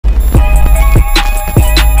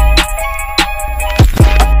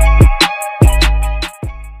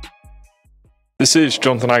This is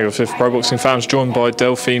Jonathan Agger, Fifth Pro Boxing Fans, joined by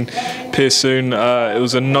Delfine Persoon. It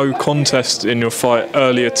was a no contest in your fight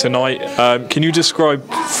earlier tonight. Can you describe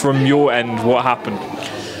from your end what happened?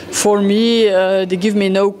 For me, they give me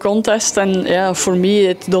no contest, and yeah, for me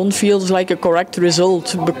it don't feel like a correct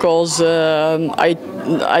result because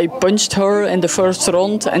I punched her in the first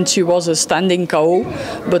round and she was a standing KO,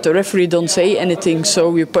 but the referee don't say anything.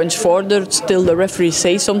 So you punch further, still the referee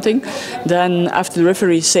say something. Then after the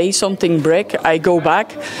referee say something, break, I go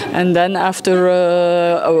back, and then after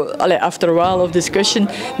a while of discussion,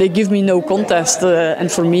 they give me no contest.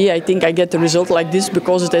 And for me, I think I get the result like this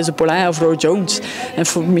because it is a Paulin of Roe Jones, and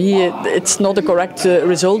for me it's not a correct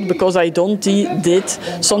result because I don't did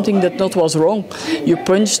something that not was wrong. You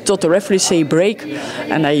punched till the referee say break,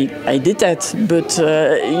 and I did that. But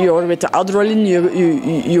you're with the adrenaline,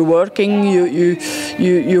 you're working,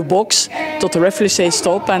 you box till the referee say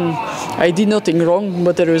stop, and I did nothing wrong.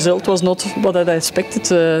 But the result was not what I expected.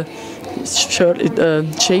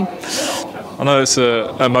 Shame. I know it's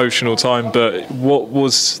an emotional time, but what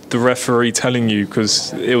was the referee telling you?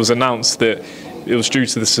 Because it was announced that it was due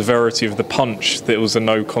to the severity of the punch that it was a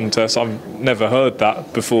no contest. I've never heard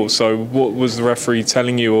that before. So what was the referee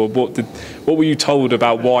telling you, or what were you told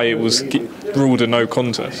about why it was ruled a no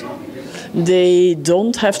contest? They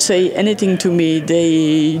don't have to say anything to me.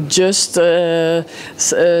 They just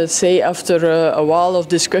say after a while of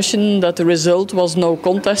discussion that the result was no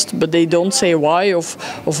contest, but they don't say why or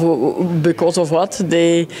because of what.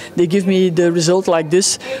 They give me the result like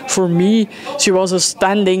this. For me, she was a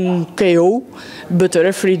standing KO, but the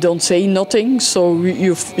referee don't say nothing. So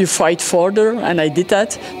you fight further, and I did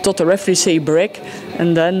that. Till the referee say break,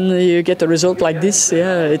 and then you get a result like this.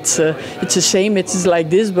 Yeah, it's a shame it is like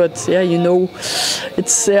this, but yeah, you know,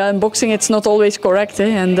 it's in boxing it's not always correct,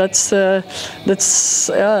 and it's hurt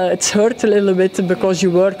a little bit because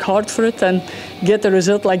you work hard for it and get a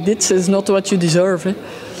result like this is not what you deserve.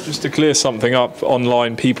 Just to clear something up,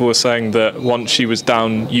 online people were saying that once she was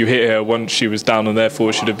down, you hit her once she was down, and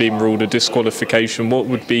therefore it should have been ruled a disqualification. What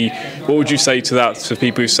would you say to that, to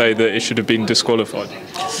people who say that it should have been disqualified?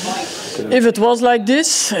 If it was like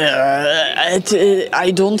this,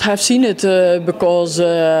 I don't have seen it because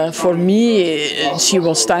for me she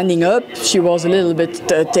was standing up, she was a little bit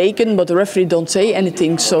taken, but the referee don't say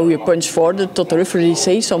anything. So you punch forward till the referee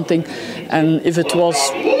say something, and if it was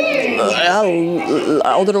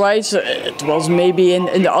otherwise it was maybe in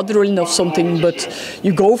the adrenaline of something, but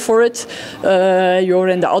you go for it. You're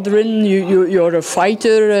in the adrenaline, you're a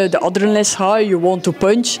fighter, the adrenaline is high, you want to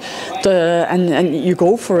punch, and you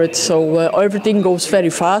go for it. So everything goes very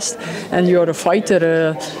fast, and you're a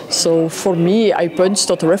fighter. So for me, I punched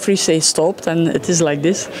till the referee says stopped, and it is like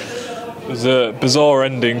this. It was a bizarre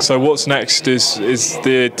ending. So what's next? Is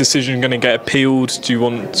the decision going to get appealed? Do you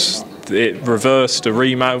want it reversed, a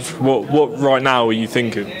rematch? What right now are you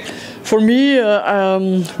thinking? For me,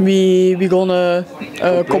 we're gonna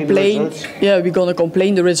complain. Yeah, we're gonna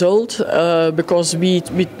complain the result because we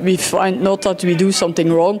find not that we do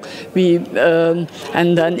something wrong.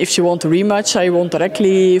 And then if she want a rematch, I want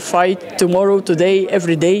directly fight tomorrow, today,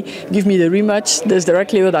 every day. Give me the rematch. That's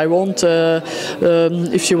directly what I want.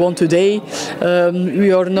 If she want today,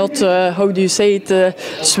 we are not how do you say it,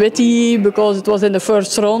 sweaty because it was in the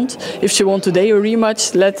first round. If she want today a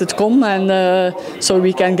rematch, let it come, and so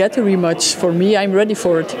we can get a rematch. For me, I'm ready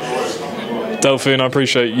for it. Delfine, I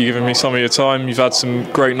appreciate you giving me some of your time. You've had some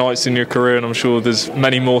great nights in your career, and I'm sure there's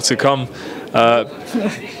many more to come. Yeah,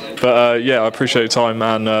 I appreciate your time,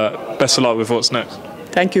 and best of luck with what's next.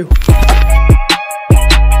 Thank you.